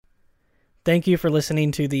Thank you for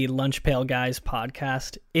listening to the Lunch Pail Guys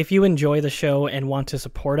podcast. If you enjoy the show and want to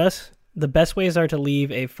support us, the best ways are to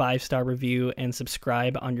leave a 5-star review and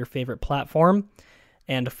subscribe on your favorite platform,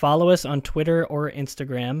 and follow us on Twitter or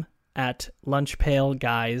Instagram at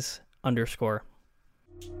lunchpailguys_.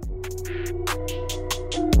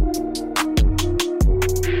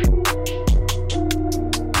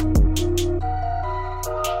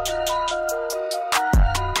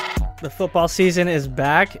 The football season is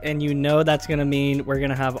back, and you know that's going to mean we're going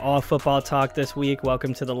to have all football talk this week.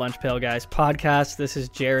 Welcome to the Lunch Pail Guys podcast. This is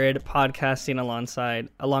Jared podcasting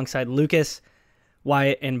alongside Lucas,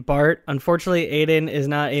 Wyatt, and Bart. Unfortunately, Aiden is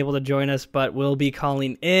not able to join us, but will be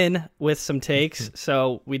calling in with some takes,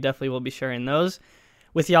 so we definitely will be sharing those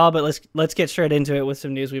with y'all. But let's get straight into it with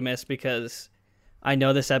some news we missed, because I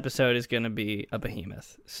know this episode is going to be a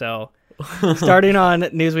behemoth. So starting on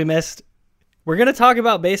news we missed, we're going to talk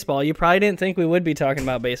about baseball. You probably didn't think we would be talking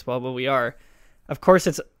about baseball, but we are. Of course,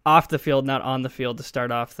 it's off the field, not on the field, to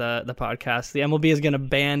start off the podcast. The MLB is going to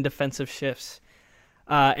ban defensive shifts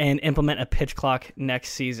and implement a pitch clock next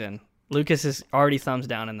season. Lucas is already thumbs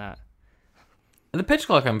down in that. The pitch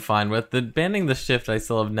clock I'm fine with. The banning the shift I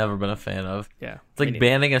still have never been a fan of. Yeah. It's like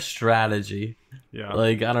banning a strategy. Yeah.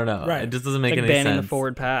 Like, I don't know. Right. It just doesn't make it's like any sense. banning the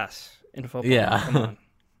forward pass in football. Yeah. Come on.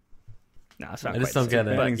 No, it's not I just quite don't get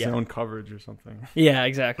it. Banning yeah. zone coverage or something. Yeah,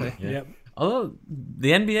 exactly. Yeah. Yep. Although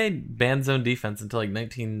the NBA banned zone defense until like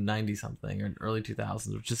 1990 something or early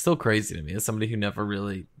 2000s, which is still crazy to me as somebody who never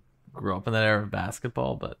really grew up in that era of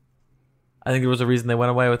basketball. But I think there was a reason they went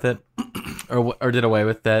away with it, or did away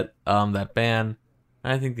with that ban.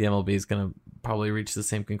 I think the MLB is going to probably reach the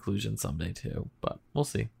same conclusion someday too, but we'll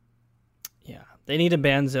see. Yeah, they need to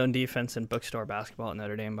ban zone defense in bookstore basketball at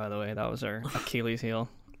Notre Dame. By the way, that was our Achilles heel.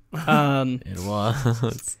 It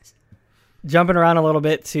was. Jumping around a little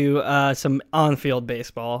bit to some on-field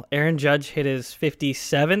baseball. Aaron Judge hit his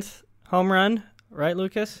 57th home run, right,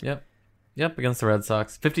 Lucas? Yep, against the Red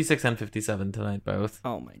Sox. 56 and 57 tonight, both.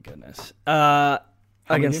 Oh, my goodness.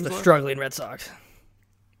 Against the struggling Red Sox.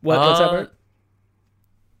 What's that, Bert?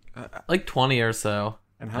 Like 20 or so,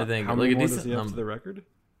 And how, I think. how Like many a more decent does he have to number. the record?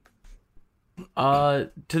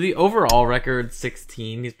 To the overall record,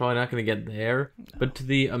 16. He's probably not going to get there. No. But to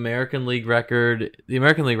the American League record,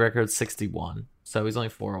 61. So he's only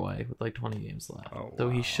 4 away with like 20 games left. Oh, so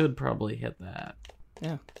wow. he should probably hit that.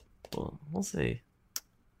 Yeah. Well, we'll see.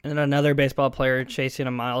 And another baseball player chasing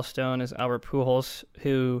a milestone is Albert Pujols,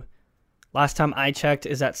 who last time I checked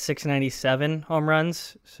is at 697 home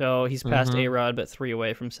runs. So he's passed A-Rod, but 3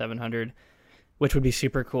 away from 700. Which would be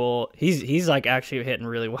super cool. He's like actually hitting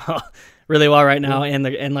really well right now,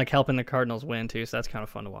 and like helping the Cardinals win too. So that's kind of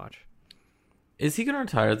fun to watch. Is he going to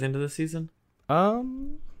retire at the end of the season? I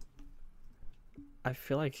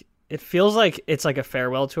feel like it feels like it's like a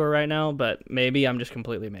farewell tour right now, but maybe I'm just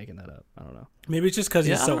completely making that up. I don't know. Maybe it's just because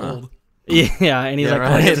he's so old. Yeah, and he's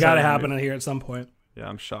right. It's got to happen here at some point. Yeah,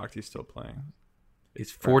 I'm shocked he's still playing. He's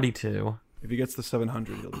 42. If he gets to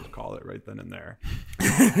 700, he'll just call it right then and there.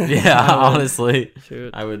 Yeah, honestly.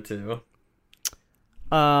 Shoot. I would too.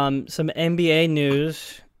 Some NBA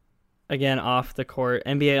news, again off the court.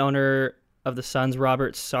 NBA owner of the Suns,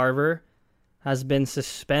 Robert Sarver, has been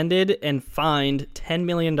suspended and fined $10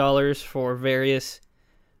 million for various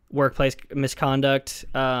workplace misconduct,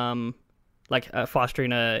 like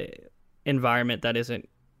fostering a environment that isn't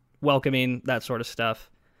welcoming, that sort of stuff.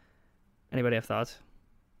 Anybody have thoughts?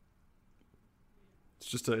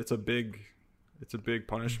 It's a big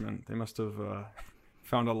punishment. They must have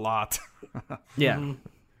found a lot. Yeah.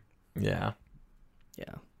 Yeah.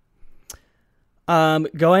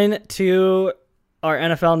 Going to our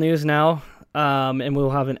NFL news now, and we'll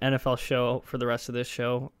have an NFL show for the rest of this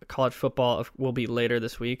show. College football will be later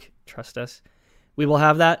this week. Trust us. We will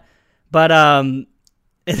have that. But in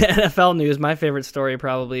the NFL news, my favorite story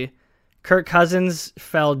probably, Kirk Cousins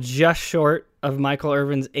fell just short of Michael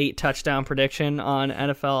Irvin's 8 touchdown prediction on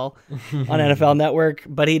NFL Network,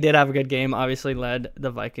 but he did have a good game. Obviously led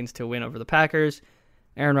the Vikings to a win over the Packers.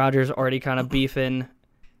 Aaron Rodgers already kind of beefing,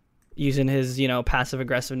 using his passive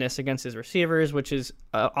aggressiveness against his receivers, which is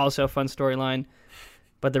also a fun storyline.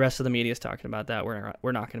 But the rest of the media is talking about that.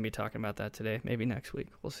 We're not going to be talking about that today. Maybe next week.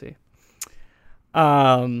 We'll see.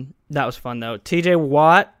 That was fun though. TJ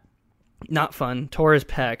Watt, not fun. Tore his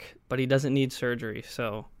pec, but he doesn't need surgery,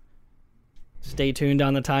 so stay tuned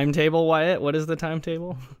on the timetable, Wyatt. What is the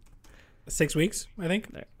timetable? 6 weeks, I think.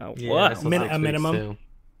 Oh, Yeah, what? so A 6 weeks minimum. too.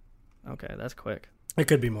 Okay, that's quick. It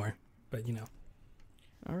could be more, but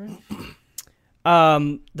All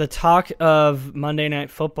right. The talk of Monday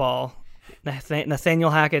Night Football,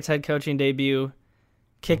 Nathaniel Hackett's head coaching debut,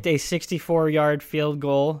 kicked a 64-yard field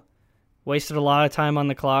goal Wasted a lot of time on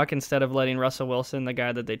the clock instead of letting Russell Wilson, the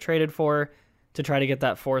guy that they traded for, to try to get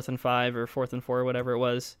that 4th and 5 or 4th and 4, whatever it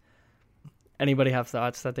was. Anybody have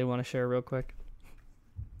thoughts that they want to share real quick?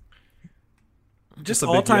 Just a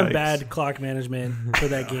big all-time yikes. bad clock management for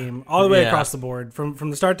that game, all the way across the board. From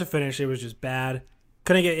the start to finish, it was just bad.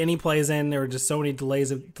 Couldn't get any plays in. There were just so many delay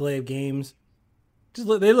of games.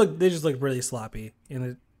 They just looked really sloppy,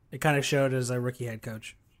 and it kind of showed as a rookie head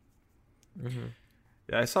coach. Mm-hmm.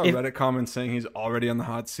 Yeah, I saw a Reddit comment saying he's already on the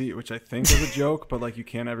hot seat, which I think is a joke, but like you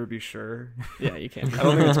can't ever be sure. Yeah, you can't. I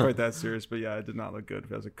don't think it's quite that serious, but yeah, it did not look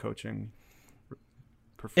good as a coaching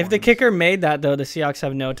performance. If the kicker made that, though, the Seahawks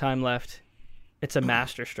have no time left. It's a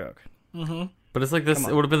masterstroke. Mm-hmm. But it's like this.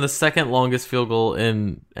 It would have been the second longest field goal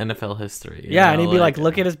in NFL history. Yeah, and he'd be like,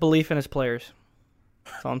 look at his belief in his players.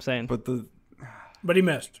 That's all I'm saying. But he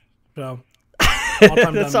missed. So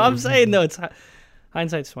that's all I'm saying, though. It's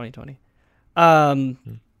hindsight's 20/20.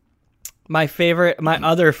 My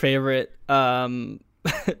other favorite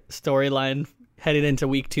storyline heading into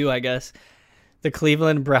week 2, I guess. The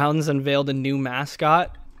Cleveland Browns unveiled a new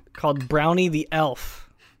mascot called Brownie the Elf.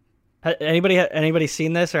 Anybody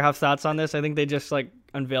seen this or have thoughts on this? I think they just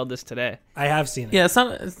unveiled this today. I have seen it. Yeah,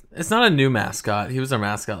 it's not a new mascot. He was our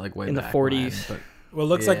mascot way in the back 40s. when, Well, it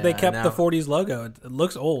looks like they kept the 40s logo. It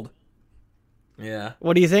looks old. Yeah.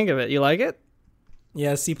 What do you think of it? You like it?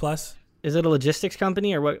 Yeah, C+. Is it a logistics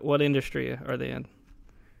company or what industry are they in?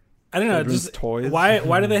 I don't know. Children's Just toys. Why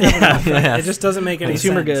do they have enough? Yeah. It just doesn't make any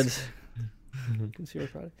Consumer sense. goods. Consumer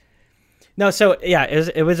product. No, so yeah,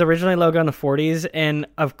 it was originally logo in the 40s, and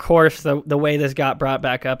of course the way this got brought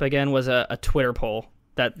back up again was a Twitter poll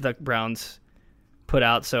that the Browns put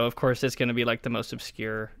out. So of course it's going to be the most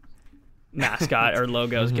obscure mascot or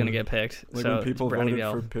logo is going to get picked. Like so when people Brownie voted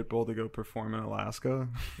the for Elf. Pitbull to go perform in Alaska.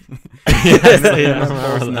 Yeah.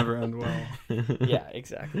 Polls never end well. Yeah,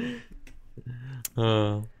 exactly.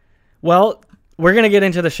 Uh, Well, we're going to get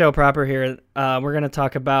into the show proper here. We're going to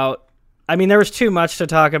talk about, there was too much to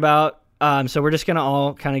talk about. So we're just going to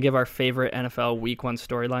all kind of give our favorite NFL week 1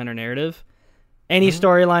 storyline or narrative. Any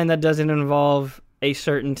storyline that doesn't involve a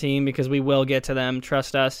certain team, because we will get to them,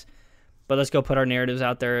 trust us. But let's go put our narratives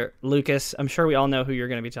out there. Lucas, I'm sure we all know who you're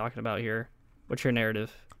going to be talking about here. What's your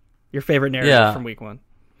narrative? Your favorite narrative from week 1?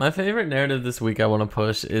 My favorite narrative this week I want to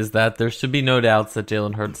push is that there should be no doubts that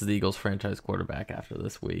Jalen Hurts is the Eagles franchise quarterback after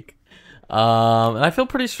this week. And I feel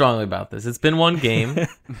pretty strongly about this. It's been one game,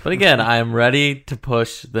 but again, I am ready to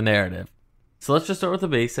push the narrative. So let's just start with the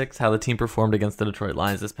basics, how the team performed against the Detroit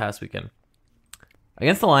Lions this past weekend.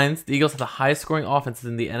 Against the Lions, the Eagles had the highest scoring offenses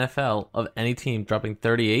in the NFL of any team, dropping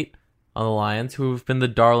 38 on the Lions, who have been the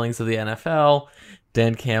darlings of the NFL.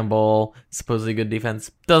 Dan Campbell, supposedly good defense,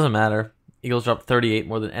 doesn't matter. Eagles dropped 38,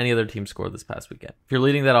 more than any other team scored this past weekend. If you're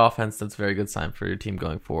leading that offense, that's a very good sign for your team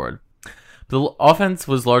going forward. The offense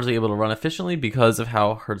was largely able to run efficiently because of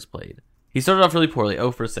how Hurts played. He started off really poorly,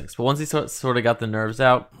 0 for 6, but once he sort of got the nerves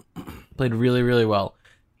out, played really, really well.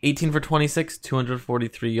 18 for 26,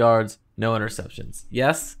 243 yards, no interceptions.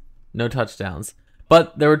 Yes, no touchdowns.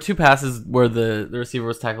 But there were 2 passes where the receiver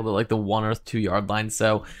was tackled at the 1 or 2 yard line,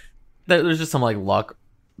 so there's just some luck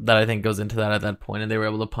that I think goes into that at that point, and they were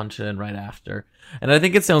able to punch it in right after. And I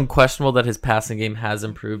think it's unquestionable that his passing game has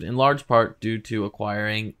improved, in large part due to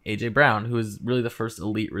acquiring A.J. Brown, who is really the first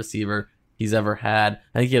elite receiver he's ever had.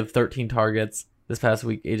 I think he had 13 targets this past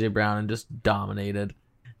week, A.J. Brown, and just dominated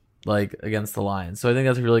against the Lions. So I think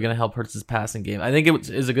that's really going to help Hurts' passing game. I think it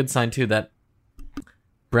is a good sign, too, that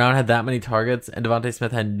Brown had that many targets, and Devontae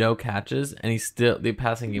Smith had no catches, and the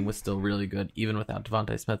passing game was still really good, even without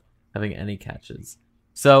Devontae Smith having any catches.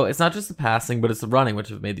 So it's not just the passing, but it's the running, which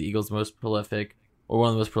have made the Eagles most prolific, or one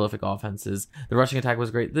of the most prolific offenses. The rushing attack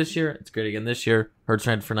was great this year. It's great again this year. Hurts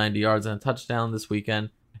ran for 90 yards and a touchdown this weekend.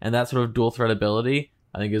 And that sort of dual threat ability,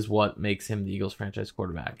 I think, is what makes him the Eagles franchise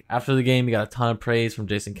quarterback. After the game, he got a ton of praise from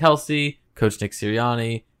Jason Kelce, Coach Nick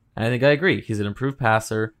Sirianni, and I think I agree. He's an improved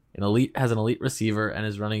passer, has an elite receiver, and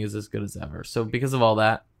his running is as good as ever. So because of all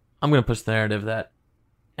that, I'm going to push the narrative that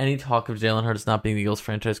any talk of Jalen Hurts not being the Eagles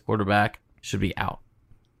franchise quarterback should be out.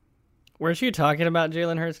 Weren't you talking about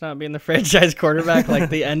Jalen Hurts not being the franchise quarterback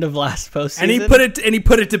the end of last postseason? And he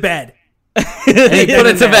put it to bed. And he put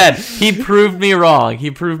it to bed. He proved me wrong.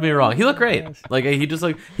 He looked great.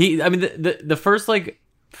 The first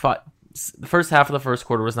half of the first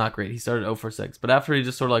quarter was not great. He started 0 for 6, but after he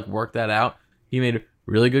just sort of worked that out, he made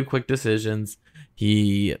really good quick decisions.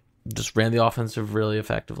 He just ran the offensive really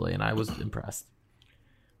effectively, and I was impressed.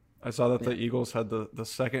 I saw that the Eagles had the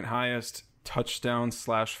second highest touchdown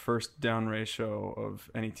 / first down ratio of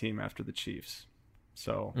any team after the Chiefs.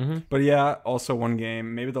 So, But yeah, also one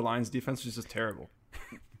game. Maybe the Lions defense was just terrible.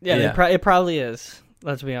 Yeah, Yeah. it probably is.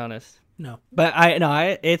 Let's be honest. No. But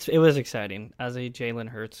it was exciting as a Jalen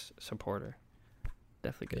Hurts supporter.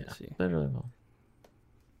 Definitely good to see. They really will.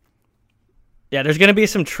 Yeah, there's gonna be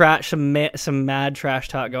some mad trash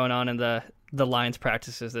talk going on in the Lions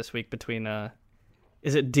practices this week between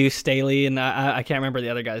is it Deuce Staley and I can't remember the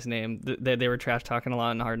other guy's name. They were trash talking a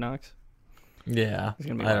lot in Hard Knocks. Yeah, There's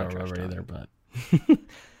gonna be a I lot of don't trash remember talk.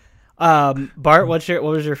 either, but Bart, what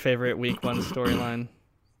was your favorite Week 1 storyline?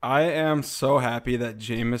 I am so happy that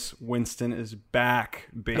Jameis Winston is back,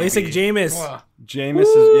 baby. LASIK Jameis. Jameis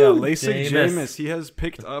is LASIK Jameis. Jameis. He has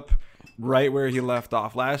picked up right where he left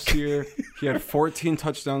off. Last year, he had 14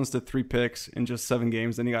 touchdowns to 3 picks in just 7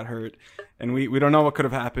 games. Then he got hurt. And we don't know what could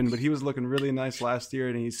have happened, but he was looking really nice last year,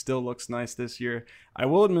 and he still looks nice this year. I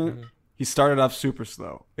will admit, he started off super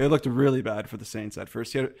slow. It looked really bad for the Saints at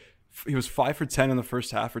first. He was 5 for 10 in the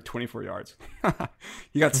first half for 24 yards.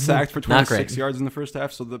 He got sacked for 26 yards in the first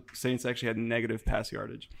half, so the Saints actually had negative pass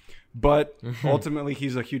yardage. But ultimately,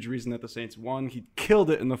 he's a huge reason that the Saints won. He killed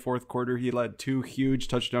it in the fourth quarter. He led 2 huge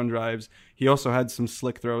touchdown drives. He also had some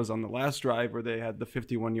slick throws on the last drive where they had the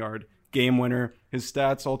 51-yard game winner. His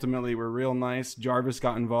stats ultimately were real nice. Jarvis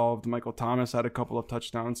got involved. Michael Thomas had a couple of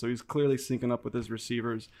touchdowns, so he's clearly syncing up with his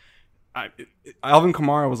receivers. Alvin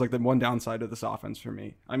Kamara was like the one downside of this offense for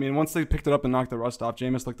me. I mean, once they picked it up and knocked the rust off,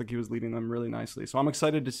 Jameis looked like he was leading them really nicely. So I'm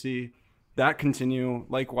excited to see that continue.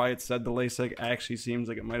 Like Wyatt said, the LASIK actually seems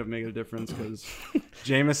like it might have made a difference because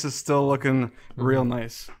Jameis is still looking real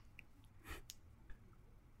nice.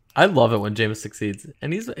 I love it when Jameis succeeds,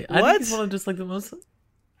 and I think he's one of just like the most.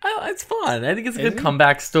 It's fun. I think it's a good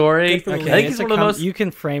comeback story. Good for the I think he's one of the most. You can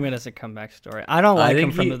frame it as a comeback story. I don't like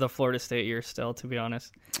him think from the Florida State years still, to be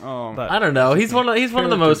honest. Oh, But I don't know. He's one of the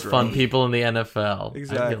Character most growth. fun people in the NFL. I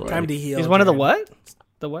Exactly. feel like. Time to heal. he's one of the Jared. what?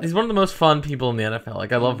 The what? He's one of the most fun people in the NFL.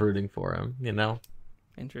 Like I love rooting for him. You know.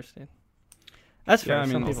 Interesting. That's fair. Yeah, I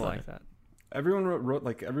mean, Some people also- like that. everyone wrote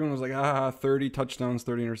like everyone was like 30 touchdowns,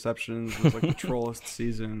 30 interceptions. It was like the trollest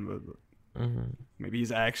season, but maybe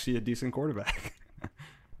he's actually a decent quarterback.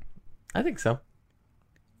 I think so.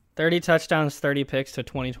 30 touchdowns, 30 picks to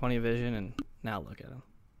 2020 vision, and now look at him.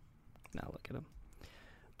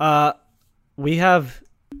 We have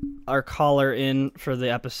our caller in for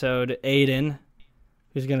the episode, Aiden,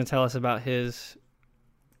 who's going to tell us about his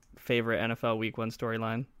favorite NFL Week 1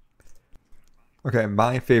 storyline. Okay,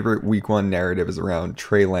 my favorite Week 1 narrative is around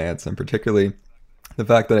Trey Lance, and particularly the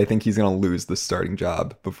fact that I think he's going to lose the starting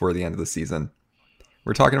job before the end of the season.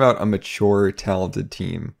 We're talking about a mature, talented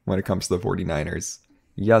team when it comes to the 49ers.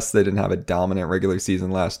 Yes, they didn't have a dominant regular season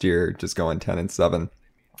last year, just going 10-7,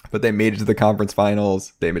 but they made it to the conference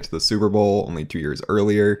finals. They made it to the Super Bowl only 2 years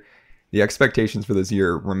earlier. The expectations for this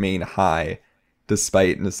year remain high,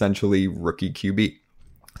 despite an essentially rookie QB.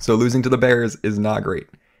 So losing to the Bears is not great.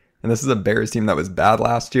 And this is a Bears team that was bad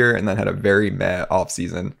last year and then had a very meh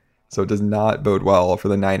offseason. So it does not bode well for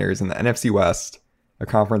the Niners in the NFC West, a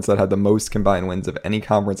conference that had the most combined wins of any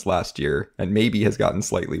conference last year and maybe has gotten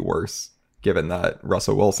slightly worse, given that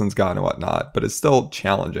Russell Wilson's gone and whatnot, but is still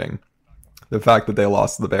challenging. The fact that they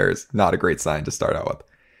lost to the Bears, not a great sign to start out with.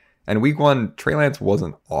 And Week 1, Trey Lance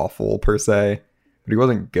wasn't awful per se, but he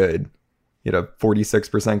wasn't good. He had a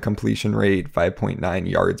 46% completion rate, 5.9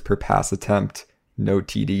 yards per pass attempt, no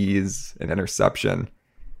TDs, an interception.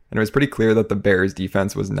 And it was pretty clear that the Bears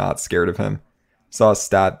defense was not scared of him. Saw a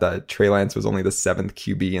stat that Trey Lance was only the 7th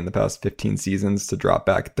QB in the past 15 seasons to drop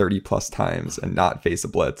back 30 plus times and not face a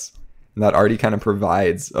blitz. And that already kind of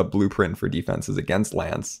provides a blueprint for defenses against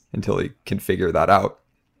Lance until he can figure that out.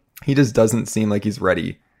 He just doesn't seem like he's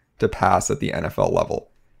ready to pass at the NFL level.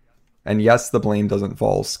 And yes, the blame doesn't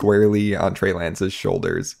fall squarely on Trey Lance's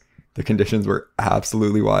shoulders. The conditions were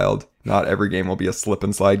absolutely wild. Not every game will be a slip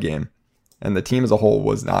and slide game. And the team as a whole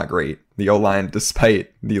was not great. The O-line,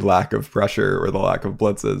 despite the lack of pressure or the lack of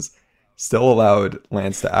blitzes, still allowed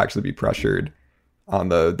Lance to actually be pressured on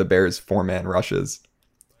the Bears' 4-man rushes.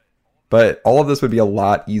 But all of this would be a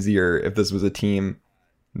lot easier if this was a team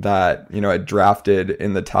that, had drafted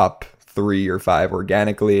in the top 3 or 5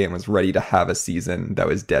 organically and was ready to have a season that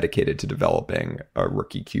was dedicated to developing a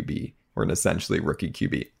rookie QB or an essentially rookie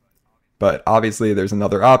QB. But obviously there's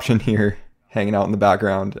another option here hanging out in the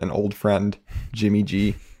background, an old friend, Jimmy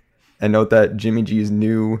G. And note that Jimmy G's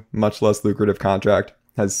new, much less lucrative contract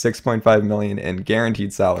has $6.5 million in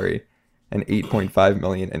guaranteed salary and $8.5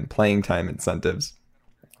 million in playing time incentives.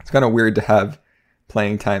 It's kind of weird to have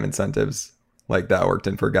playing time incentives like that worked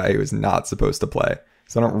in for a guy who is not supposed to play.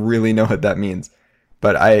 So I don't really know what that means.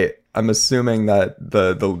 But I'm assuming that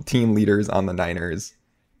the team leaders on the Niners,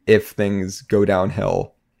 if things go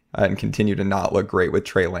downhill and continue to not look great with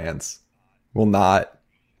Trey Lance, will not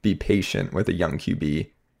be patient with a young QB,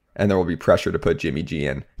 and there will be pressure to put Jimmy G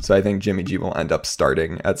in. So I think Jimmy G will end up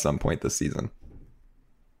starting at some point this season.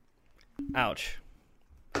 Ouch.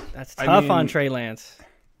 That's tough on Trey Lance.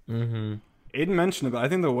 Mm-hmm. Aiden mentioned it, but I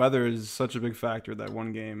think the weather is such a big factor that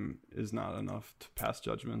one game is not enough to pass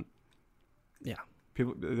judgment. Yeah.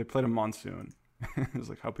 They played a monsoon. It's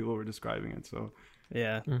like how people were describing it. So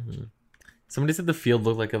yeah. Mm-hmm. Somebody said the field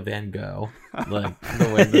looked like a Van Gogh, like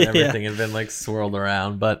the way that everything had been like swirled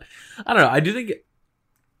around. But I don't know. I do think,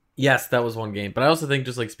 yes, that was one game. But I also think,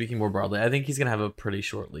 just like speaking more broadly, I think he's gonna have a pretty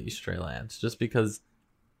short leash, Trey Lance, just because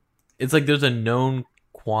it's like there's a known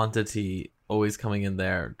quantity always coming in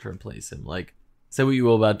there to replace him. Like, say what you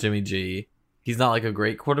will about Jimmy G, he's not like a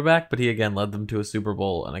great quarterback, but he again led them to a Super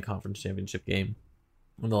Bowl and a conference championship game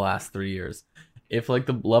in the last 3 years. If like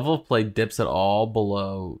the level of play dips at all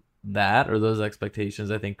below that or those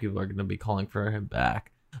expectations, I think people are going to be calling for him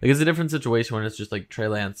back. Like, it's a different situation when it's just like Trey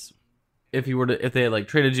Lance. If they had like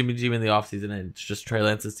traded Jimmy G in the offseason and it's just Trey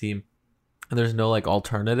Lance's team and there's no like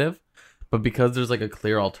alternative, but because there's like a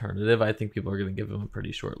clear alternative, I think people are going to give him a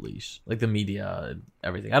pretty short leash. Like the media and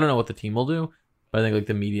everything. I don't know what the team will do, but I think like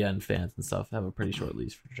the media and fans and stuff have a pretty short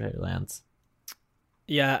leash for Trey Lance.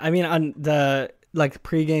 Yeah, I mean, on the like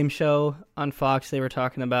pregame show on Fox, they were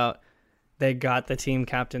talking about they got the team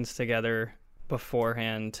captains together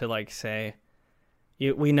beforehand to like say,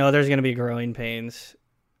 we know there's going to be growing pains,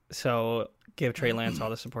 so give Trey Lance all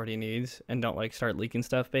the support he needs and don't like start leaking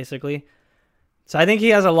stuff, basically. So I think he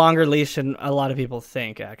has a longer leash than a lot of people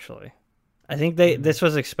think, actually. I think this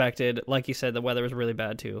was expected. Like you said, the weather was really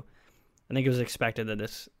bad too. I think it was expected that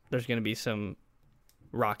there's going to be some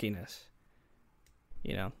rockiness,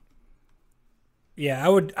 you know? Yeah,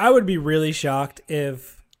 I would be really shocked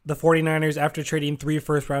if the 49ers, after trading 3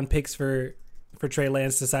 first-round picks for Trey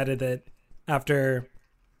Lance, decided that after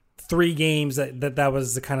 3 games that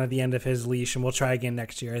was the kind of the end of his leash and we'll try again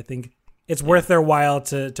next year. I think it's worth their while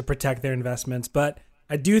to protect their investments. But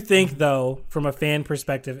I do think, though, from a fan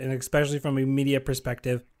perspective and especially from a media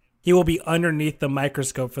perspective, he will be underneath the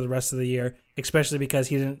microscope for the rest of the year, especially because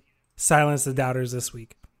he didn't silence the doubters this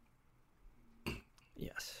week.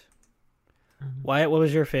 Yes. Wyatt, what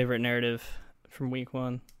was your favorite narrative from week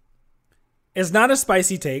 1? It's not a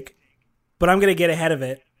spicy take, but I'm going to get ahead of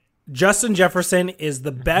it. Justin Jefferson is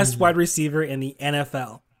the best wide receiver in the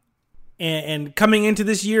NFL. And coming into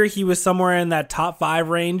this year, he was somewhere in that top 5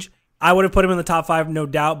 range. I would have put him in the top 5, no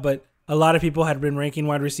doubt, but a lot of people had been ranking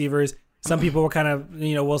wide receivers. Some people were kind of,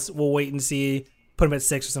 we'll wait and see, put him at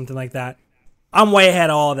 6 or something like that. I'm way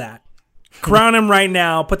ahead of all that. Crown him right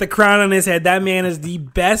now. Put the crown on his head. That man is the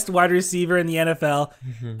best wide receiver in the NFL.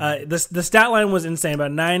 The stat line was insane.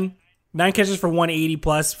 About nine catches for 180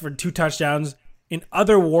 plus for 2 touchdowns. An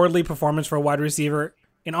otherworldly performance for a wide receiver.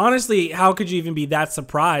 And honestly, how could you even be that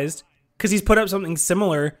surprised? Because he's put up something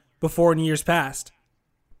similar before in years past.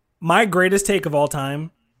 My greatest take of all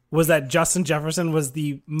time was that Justin Jefferson was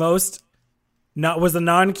the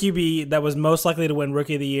non-QB that was most likely to win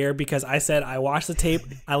Rookie of the Year, because I said I watched the tape,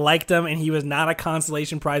 I liked him, and he was not a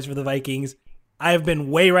consolation prize for the Vikings. I have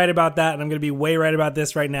been way right about that, and I'm going to be way right about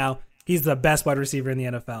this right now. He's the best wide receiver in the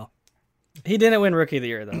NFL. He didn't win Rookie of the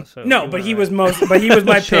Year, though. So no, but he was my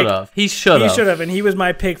pick. He should have, and he was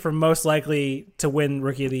my pick for most likely to win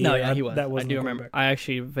Rookie of the Year. No, yeah, he was. That was I do remember. I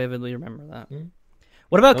actually vividly remember that. Mm-hmm.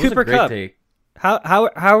 What about That Cooper was a great Kupp? take. How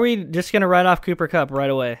are we just going to write off Cooper Kupp right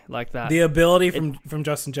away like that? The ability from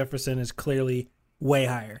Justin Jefferson is clearly way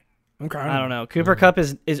higher. I don't know. Cooper Kupp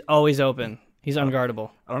is always open. He's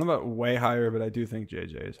unguardable. I don't know about way higher, but I do think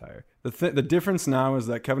JJ is higher. The difference now is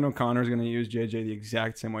that Kevin O'Connor is going to use JJ the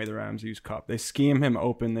exact same way the Rams use Kupp. They scheme him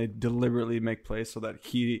open. They deliberately make plays so that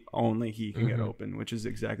he can get open, which is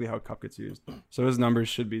exactly how Kupp gets used. So his numbers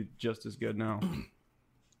should be just as good now.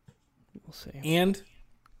 We'll see. And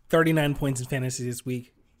 39 points in fantasy this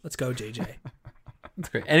week. Let's go, JJ. That's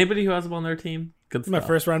great. Anybody who has him on their team, good stuff. My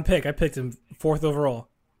first round pick. I picked him 4th overall.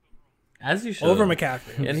 As you should. Over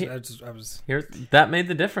McCaffrey. And here, that made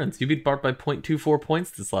the difference. You beat Bart by 0.24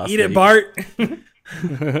 points this last week. Eat it, Bart.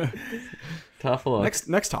 Tough luck.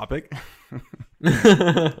 Next topic.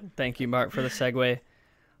 Thank you, Bart, for the segue.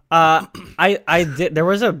 I did. There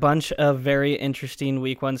was a bunch of very interesting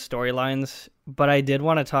week 1 storylines, but I did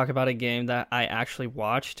want to talk about a game that I actually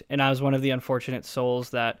watched, and I was one of the unfortunate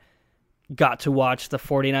souls that got to watch the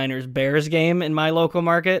 49ers Bears game in my local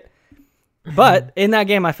market. But in that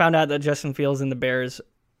game, I found out that Justin Fields and the Bears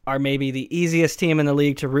are maybe the easiest team in the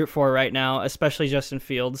league to root for right now, especially Justin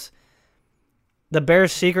Fields. The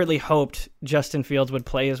Bears secretly hoped Justin Fields would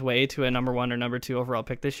play his way to a number 1 or number 2 overall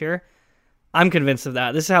pick this year. I'm convinced of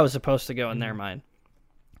that. This is how it's supposed to go in their mind.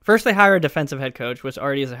 First, they hire a defensive head coach, which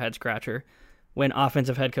already is a head scratcher when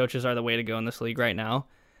offensive head coaches are the way to go in this league right now.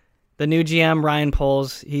 The new GM, Ryan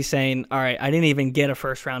Poles, he's saying, all right, I didn't even get a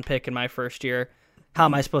first-round pick in my first year. How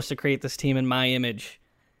am I supposed to create this team in my image?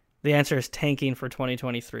 The answer is tanking for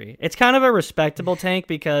 2023. It's kind of a respectable tank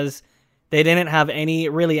because they didn't have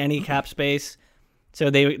any cap space, so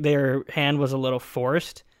their hand was a little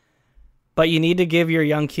forced. But you need to give your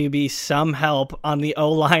young QB some help on the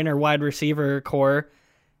O-line or wide receiver core.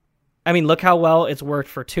 I mean, look how well it's worked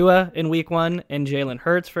for Tua in week 1 and Jalen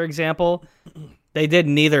Hurts, for example. They did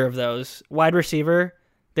neither of those. Wide receiver,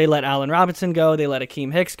 they let Allen Robinson go. They let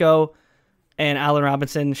Akeem Hicks go. And Allen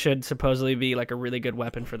Robinson should supposedly be like a really good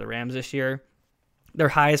weapon for the Rams this year. Their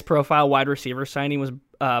highest profile wide receiver signing was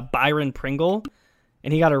Byron Pringle,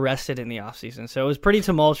 and he got arrested in the offseason. So it was pretty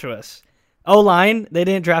tumultuous. O-line, they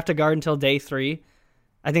didn't draft a guard until day 3.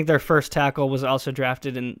 I think their first tackle was also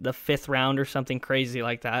drafted in the 5th round or something crazy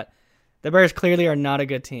like that. The Bears clearly are not a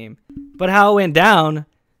good team. But how it went down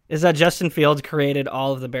is that Justin Fields created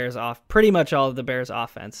pretty much all of the Bears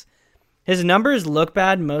offense. His numbers look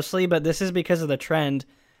bad mostly, but this is because of the trend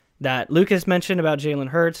that Lucas mentioned about Jalen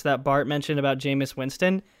Hurts, that Bart mentioned about Jameis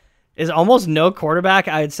Winston, is almost no quarterback,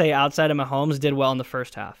 I would say, outside of Mahomes did well in the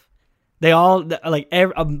first half. They all,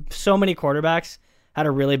 so many quarterbacks had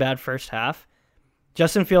a really bad first half.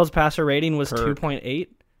 Justin Fields' passer rating was 2.8.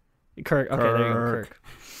 Kirk. Okay, there you go, Kirk.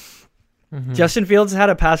 Mm-hmm. Justin Fields had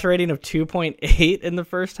a passer rating of 2.8 in the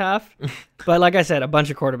first half. But like I said, a bunch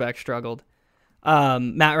of quarterbacks struggled.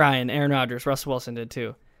 Matt Ryan, Aaron Rodgers, Russell Wilson did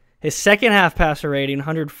too. His second half passer rating,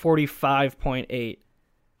 145.8.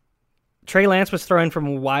 Trey Lance was throwing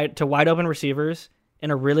from wide open receivers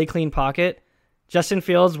in a really clean pocket. Justin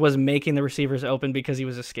Fields was making the receivers open because he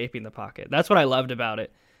was escaping the pocket. That's what I loved about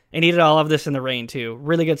it. And he did all of this in the rain too.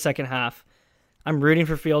 Really good second half. I'm rooting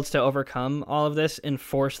for Fields to overcome all of this and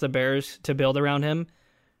force the Bears to build around him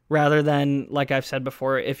rather than, like I've said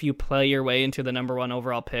before, if you play your way into the number 1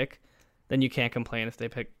 overall pick, then you can't complain if they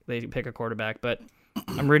pick a quarterback. But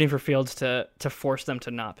I'm rooting for Fields to force them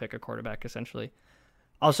to not pick a quarterback, essentially.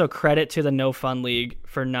 Also, credit to the No Fun League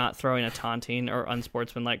for not throwing a taunting or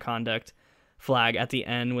unsportsmanlike conduct flag at the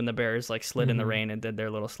end when the Bears slid in the rain and did their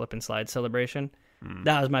little slip and slide celebration.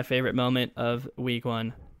 That was my favorite moment of week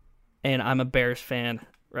 1. And I'm a Bears fan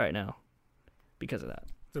right now because of that.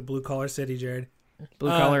 It's a blue-collar city, Jared. Blue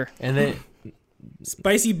collar. And they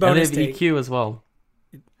spicy bonus and they take. have EQ as well.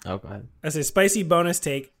 Oh, go ahead. I say spicy bonus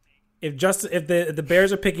take. If the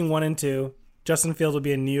Bears are picking 1 and 2, Justin Fields will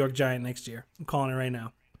be a New York Giant next year. I'm calling it right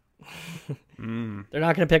now. They're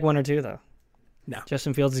not going to pick 1 or 2, though. No.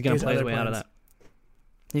 Justin Fields is going to play his way out of that.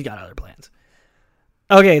 He's got other plans.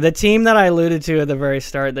 Okay, the team that I alluded to at the very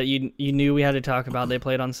start that you knew we had to talk about, they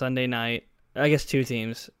played on Sunday night. I guess 2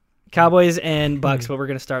 teams. Cowboys and Bucks, but we're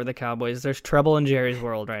going to start with the Cowboys. There's trouble in Jerry's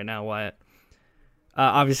world right now, Wyatt.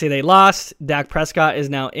 Obviously, they lost. Dak Prescott is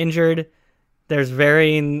now injured. There's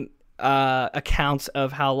varying accounts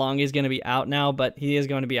of how long he's going to be out now, but he is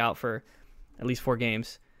going to be out for at least 4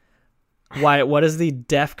 games. Wyatt, what is the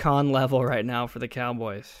DEFCON level right now for the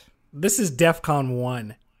Cowboys? This is DEFCON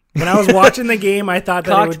 1. When I was watching the game, I thought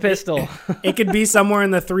that pistol. It could be somewhere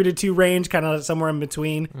in the 3-2 range, kind of somewhere in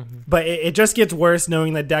between. Mm-hmm. But it just gets worse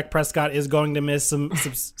knowing that Dak Prescott is going to miss some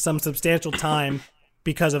substantial time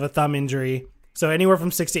because of a thumb injury. So anywhere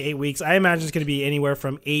from 6 to 8 weeks. I imagine it's going to be anywhere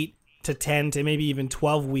from 8 to 10 to maybe even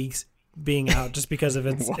 12 weeks being out just because of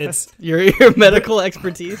its your medical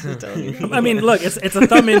expertise is telling you. I mean, look, it's a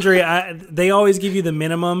thumb injury. They always give you the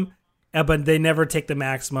minimum, but they never take the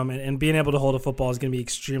maximum, and being able to hold a football is going to be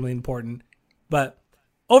extremely important. But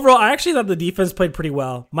overall, I actually thought the defense played pretty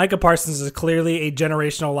well. Micah Parsons is clearly a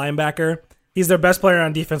generational linebacker. He's their best player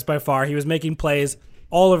on defense by far. He was making plays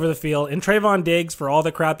all over the field. And Trayvon Diggs, for all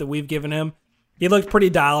the crap that we've given him, he looked pretty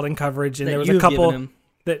dialed in coverage. And there was a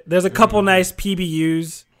couple nice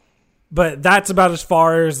PBUs, but that's about as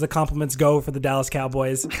far as the compliments go for the Dallas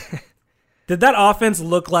Cowboys. Did that offense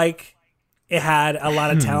look like it had a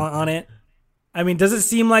lot of talent on it? I mean, does it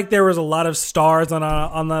seem like there was a lot of stars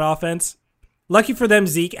on that offense? Lucky for them,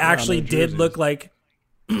 Zeke actually did look like...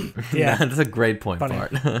 Yeah, that's a great point,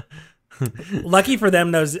 Bart. Lucky for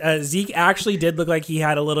them, though, Zeke actually did look like he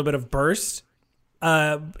had a little bit of burst,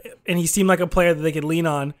 and he seemed like a player that they could lean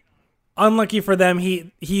on. Unlucky for them,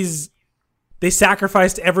 they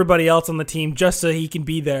sacrificed everybody else on the team just so he can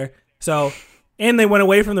be there. So, and they went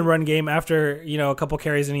away from the run game after a couple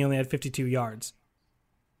carries and he only had 52 yards.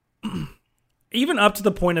 Even up to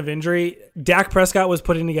the point of injury, Dak Prescott was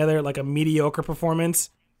putting together like a mediocre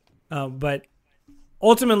performance, but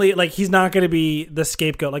ultimately, like, he's not going to be the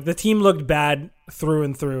scapegoat. Like, the team looked bad through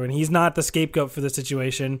and through, and he's not the scapegoat for the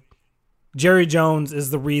situation. Jerry Jones is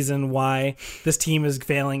the reason why this team is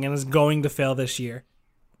failing and is going to fail this year.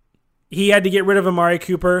 He had to get rid of Amari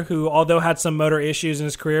Cooper, who, although had some motor issues in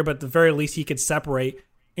his career, but at the very least he could separate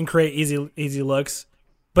and create easy looks.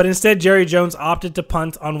 But instead, Jerry Jones opted to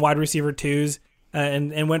punt on wide receiver twos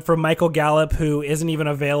and went for Michael Gallup, who isn't even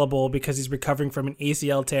available because he's recovering from an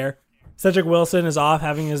ACL tear. Cedric Wilson is off,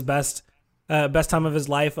 having his best time of his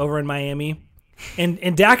life over in Miami.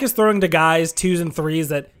 And Dak is throwing to guys, 2s and 3s,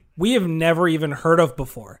 that we have never even heard of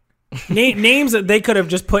before. Names that they could have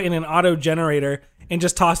just put in an auto generator and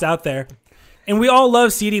just tossed out there. And we all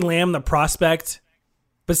love CeeDee Lamb, the prospect.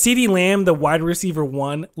 But CeeDee Lamb, the wide receiver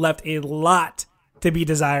 1, left a lot to be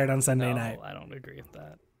desired on Sunday night. I don't agree with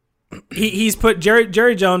that. He's put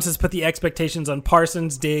Jerry Jones has put the expectations on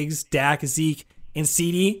Parsons, Diggs, Dak, Zeke, and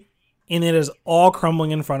CeeDee, and it is all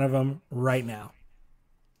crumbling in front of him right now.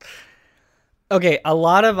 Okay, a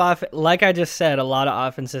lot of like I just said, a lot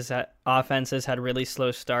of offenses had really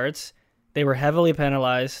slow starts. They were heavily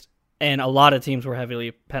penalized, and a lot of teams were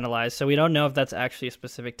heavily penalized. So we don't know if that's actually a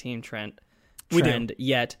specific team trend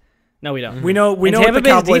yet. No, we don't. We know what the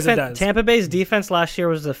Cowboys does. Tampa Bay's defense last year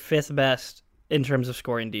was the 5th best in terms of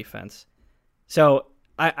scoring defense. So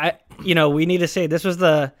I we need to say this was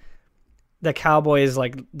the Cowboys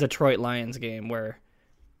like Detroit Lions game where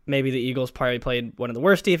maybe the Eagles probably played one of the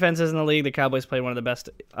worst defenses in the league. The Cowboys played one of the best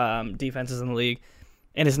defenses in the league,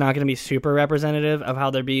 and it's not going to be super representative of how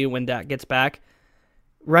they'll be when Dak gets back.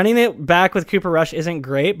 Running it back with Cooper Rush isn't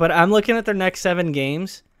great, but I'm looking at their next 7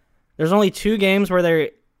 games. There's only 2 games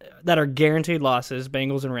that are guaranteed losses,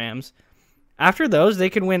 Bengals and Rams. After those, they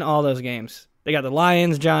can win all those games. They got the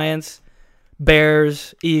Lions, Giants,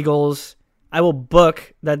 Bears, Eagles. I will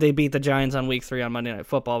book that they beat the Giants on week 3 on Monday Night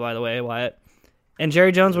Football, by the way, Wyatt. And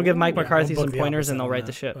Jerry Jones will give Mike McCarthy some pointers, and they'll right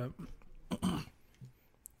the ship.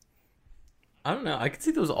 I don't know. I could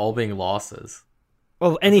see those all being losses.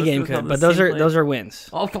 Well, any game could, but those are wins.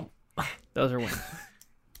 Oh, Those are wins.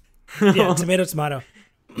 Yeah, tomato.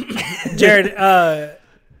 Jared,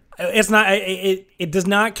 it's not. It does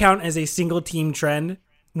not count as a single team trend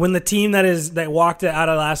when the team that walked out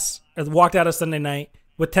of Sunday night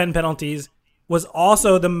with 10 penalties was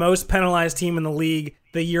also the most penalized team in the league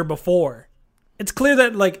the year before. It's clear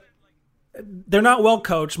that like they're not well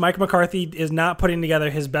coached. Mike McCarthy is not putting together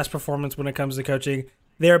his best performance when it comes to coaching.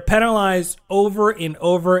 They're penalized over and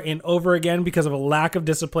over and over again because of a lack of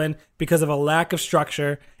discipline, because of a lack of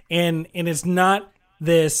structure, and it's not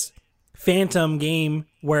this phantom game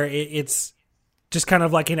where it's just kind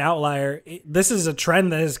of like an outlier. This is a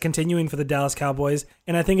trend that is continuing for the Dallas Cowboys,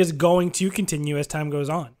 and I think is going to continue as time goes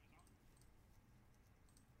on.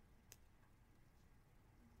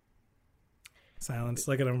 Silence.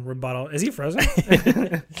 Look at him. Rebuttal. Is he frozen?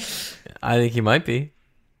 I think he might be.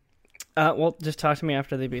 Well, just talk to me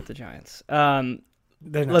after they beat the Giants.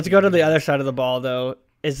 Let's go to the other side of the ball, though.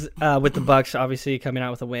 Is with the Bucs obviously coming out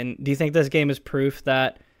with a win. Do you think this game is proof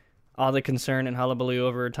that all the concern and hullabaloo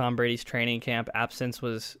over Tom Brady's training camp absence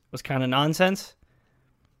was kind of nonsense?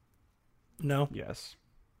 No. Yes.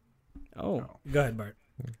 Oh, No. Go ahead, Bart.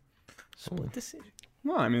 split decision.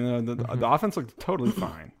 No, I mean the offense looked totally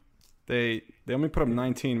fine. They only put up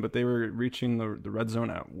 19, but they were reaching the red zone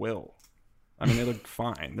at will. I mean, they looked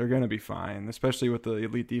fine. They're going to be fine, especially with the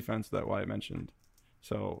elite defense that Wyatt mentioned.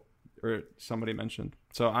 Or somebody mentioned.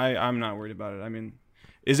 So I'm not worried about it. I mean,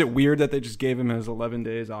 is it weird that they just gave him his 11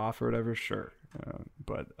 days off or whatever? Sure.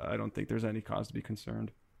 But I don't think there's any cause to be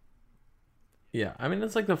concerned. Yeah, I mean,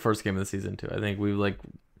 it's like the first game of the season, too. I think we've, like,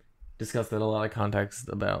 discussed that in a lot of context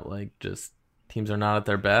about, like, just teams are not at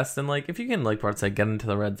their best. And, like, if you can, like Bart said, get into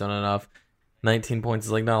the red zone enough, 19 points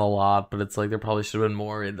is, like, not a lot, but it's, like, there probably should have been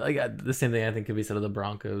more. The same thing I think could be said of the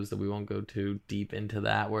Broncos, that we won't go too deep into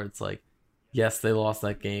that, where it's, like, yes, they lost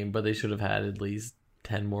that game, but they should have had at least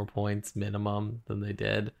 10 more points minimum than they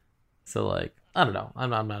did. So, like, I don't know. I'm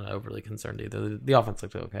not overly concerned either. The offense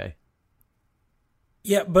looked okay.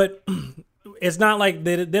 Yeah, but it's not like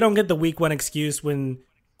they don't get the week 1 excuse when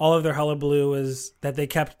all of their hullabaloo is that they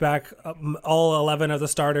kept back all 11 of the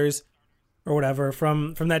starters or whatever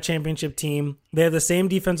from that championship team. They have the same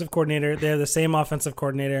defensive coordinator. They have the same offensive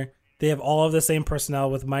coordinator. They have all of the same personnel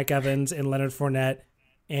with Mike Evans and Leonard Fournette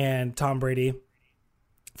and Tom Brady.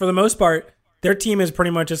 For the most part, their team is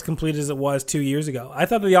pretty much as complete as it was 2 years ago. I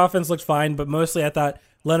thought that the offense looked fine, but mostly I thought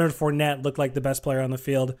Leonard Fournette looked like the best player on the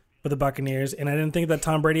field for the Buccaneers, and I didn't think that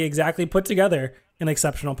Tom Brady exactly put together an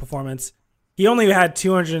exceptional performance. He only had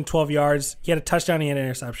 212 yards. He had a touchdown. He had an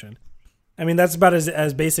interception. I mean, that's about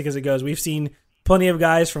as basic as it goes. We've seen plenty of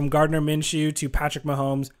guys from Gardner Minshew to Patrick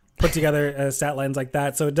Mahomes put together stat lines like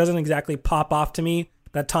that. So it doesn't exactly pop off to me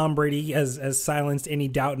that Tom Brady has silenced any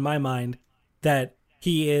doubt in my mind that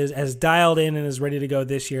he is as dialed in and as ready to go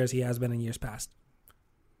this year as he has been in years past.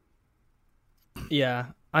 Yeah,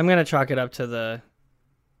 I'm going to chalk it up to the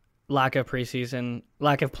lack of playing in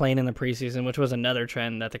the preseason, which was another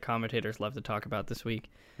trend that the commentators love to talk about this week.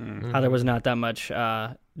 Mm-hmm. How there was not that much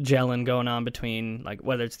gelling going on between, like,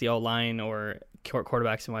 whether it's the O-line or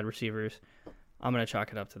quarterbacks and wide receivers. I'm going to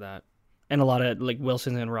chalk it up to that. And a lot of, like,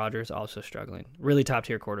 Wilson and Rodgers also struggling. Really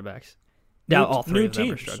top-tier quarterbacks. Now all three of them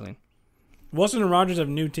are struggling. Wilson and Rodgers have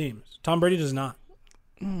new teams. Tom Brady does not.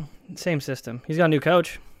 Same system. He's got a new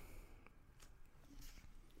coach.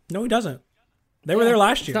 No, he doesn't. They were there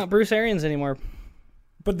last year. It's not Bruce Arians anymore.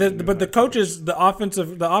 But the coaches, the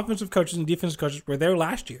offensive coaches and defensive coaches were there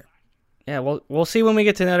last year. Yeah, well, we'll see when we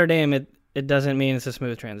get to Notre Dame. It doesn't mean it's a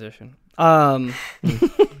smooth transition.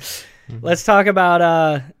 Let's talk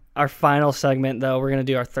about our final segment, though. We're going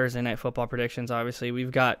to do our Thursday night football predictions, obviously.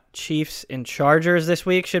 We've got Chiefs and Chargers this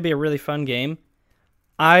week. Should be a really fun game.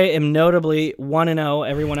 I am notably 1-0.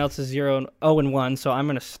 Everyone else is 0-1, so I'm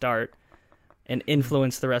going to start and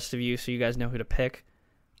influence the rest of you so you guys know who to pick.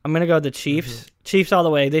 I'm going to go with the Chiefs. Mm-hmm. Chiefs all the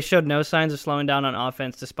way. They showed no signs of slowing down on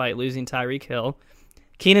offense despite losing Tyreek Hill.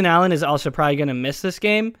 Keenan Allen is also probably going to miss this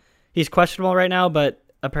game. He's questionable right now, but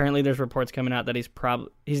apparently there's reports coming out that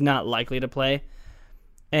he's not likely to play.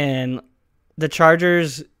 And the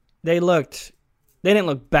Chargers, they didn't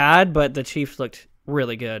look bad, but the Chiefs looked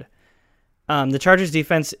really good. The Chargers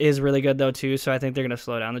defense is really good though too, so I think they're going to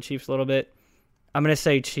slow down the Chiefs a little bit. I'm going to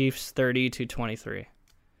say Chiefs 30-23.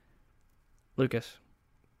 Lucas.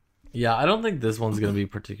 Yeah, I don't think this one's going to be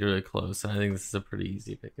particularly close, and I think this is a pretty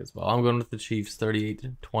easy pick as well. I'm going with the Chiefs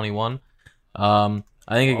 38-21. I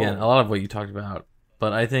think, again, a lot of what you talked about,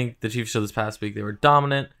 but I think the Chiefs showed this past week they were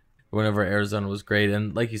dominant whenever Arizona was great,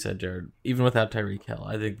 and like you said, Jared, even without Tyreek Hill,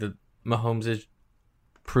 I think that Mahomes has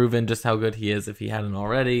proven just how good he is if he hadn't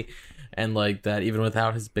already, and like that even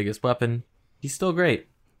without his biggest weapon, he's still great.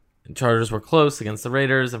 And Chargers were close against the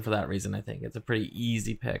Raiders, and for that reason, I think it's a pretty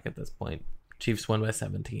easy pick at this point. Chiefs win by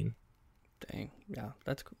 17. Dang, yeah,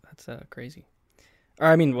 that's crazy. Or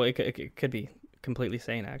I mean, well, it could be completely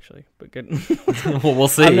sane actually, but good. Well, we'll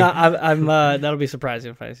see. I'm that'll be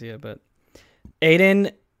surprising if I see it. But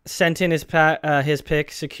Aiden sent in his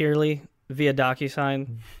pick securely via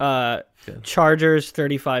DocuSign. Chargers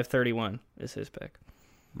 35-31 is his pick.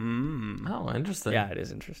 Oh, interesting. Yeah, it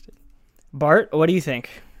is interesting. Bart, what do you think?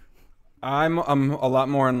 I'm a lot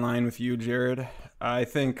more in line with you, Jared. I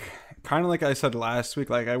think, kind of like I said last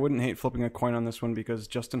week, like I wouldn't hate flipping a coin on this one because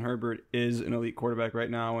Justin Herbert is an elite quarterback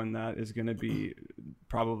right now, and that is going to be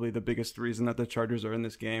probably the biggest reason that the Chargers are in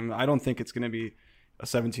this game. I don't think it's going to be a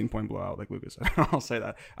 17-point blowout like Lucas said. I'll say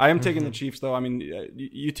that. I am taking the Chiefs, though. I mean,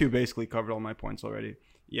 you two basically covered all my points already.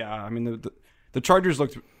 Yeah, I mean, the Chargers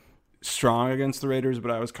looked strong against the Raiders,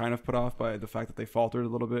 but I was kind of put off by the fact that they faltered a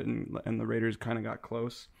little bit, and the Raiders kind of got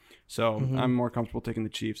close. So I'm more comfortable taking the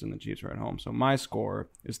Chiefs, and the Chiefs are at home. So my score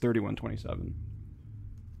is 31-27.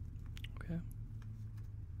 Okay.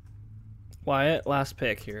 Wyatt, last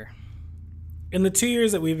pick here. In the 2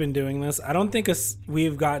 years that we've been doing this, I don't think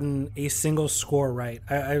we've gotten a single score right.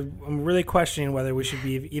 I'm really questioning whether we should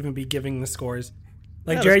even be giving the scores.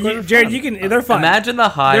 Like yeah, Jared, you can. They're fun. Imagine the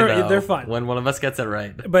high they're fun when one of us gets it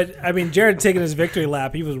right. But I mean, Jared taking his victory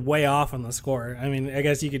lap, he was way off on the score. I mean, I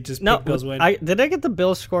guess you could just pick Bills win. Did I get the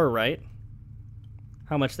Bills score right?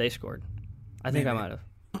 How much they scored? I think I might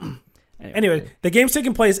have. Anyway, the game's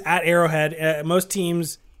taking place at Arrowhead. Most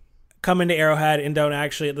teams come into Arrowhead and don't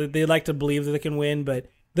actually. They like to believe that they can win, but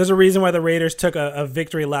there's a reason why the Raiders took a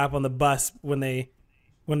victory lap on the bus when they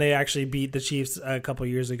actually beat the Chiefs a couple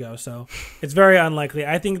years ago. So it's very unlikely.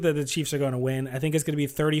 I think that the Chiefs are going to win. I think it's going to be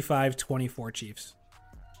 35-24 Chiefs.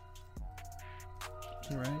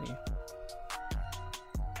 Alrighty.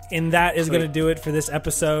 And that is going to do it for this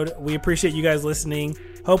episode. We appreciate you guys listening.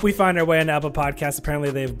 Hope we find our way into Apple Podcasts.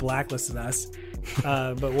 Apparently they've blacklisted us.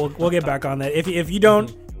 But we'll get back on that.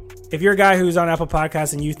 If you're a guy who's on Apple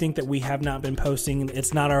Podcasts and you think that we have not been posting,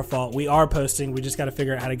 it's not our fault. We are posting. We just got to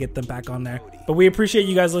figure out how to get them back on there. But we appreciate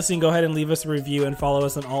you guys listening. Go ahead and leave us a review and follow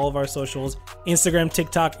us on all of our socials, Instagram,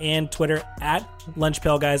 TikTok, and Twitter at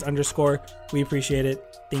LunchPailGuys_. We appreciate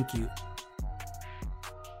it. Thank you.